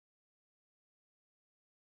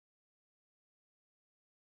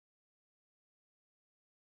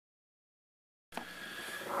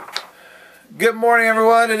Good morning,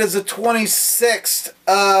 everyone. It is the 26th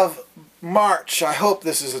of March. I hope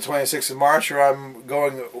this is the 26th of March, or I'm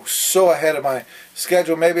going so ahead of my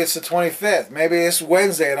schedule. Maybe it's the 25th. Maybe it's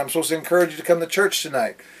Wednesday, and I'm supposed to encourage you to come to church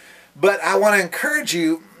tonight. But I want to encourage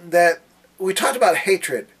you that we talked about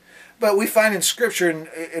hatred, but we find in Scripture,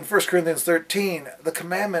 in 1 Corinthians 13, the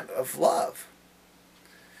commandment of love.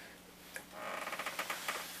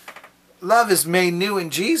 Love is made new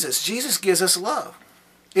in Jesus. Jesus gives us love.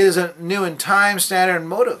 It is a new in time, standard, and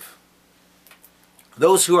motive.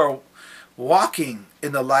 Those who are walking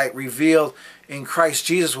in the light revealed in Christ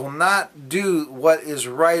Jesus will not do what is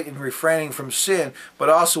right in refraining from sin, but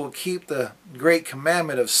also will keep the great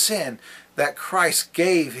commandment of sin that Christ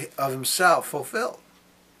gave of himself fulfilled.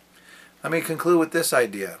 Let me conclude with this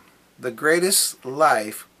idea. The greatest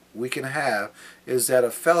life we can have is that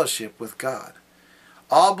of fellowship with God.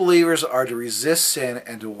 All believers are to resist sin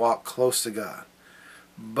and to walk close to God.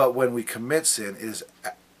 But when we commit sin, it is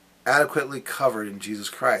adequately covered in Jesus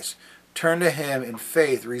Christ. Turn to him in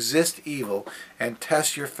faith, resist evil, and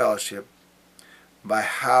test your fellowship by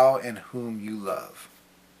how and whom you love.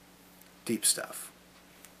 Deep stuff.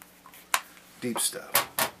 Deep stuff.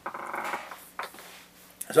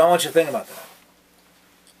 So I want you to think about that.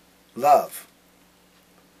 Love.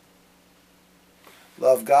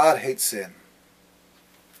 Love God, hate sin.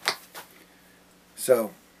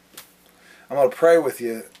 So I'm going to pray with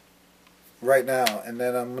you right now, and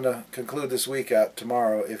then I'm going to conclude this week out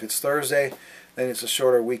tomorrow. If it's Thursday, then it's a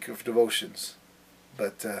shorter week of devotions.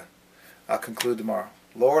 But I'll conclude tomorrow.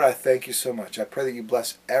 Lord, I thank you so much. I pray that you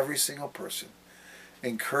bless every single person.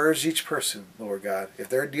 Encourage each person, Lord God. If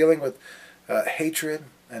they're dealing with hatred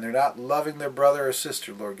and they're not loving their brother or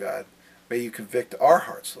sister, Lord God, may you convict our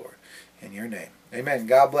hearts, Lord, in your name. Amen.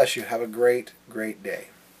 God bless you. Have a great, great day.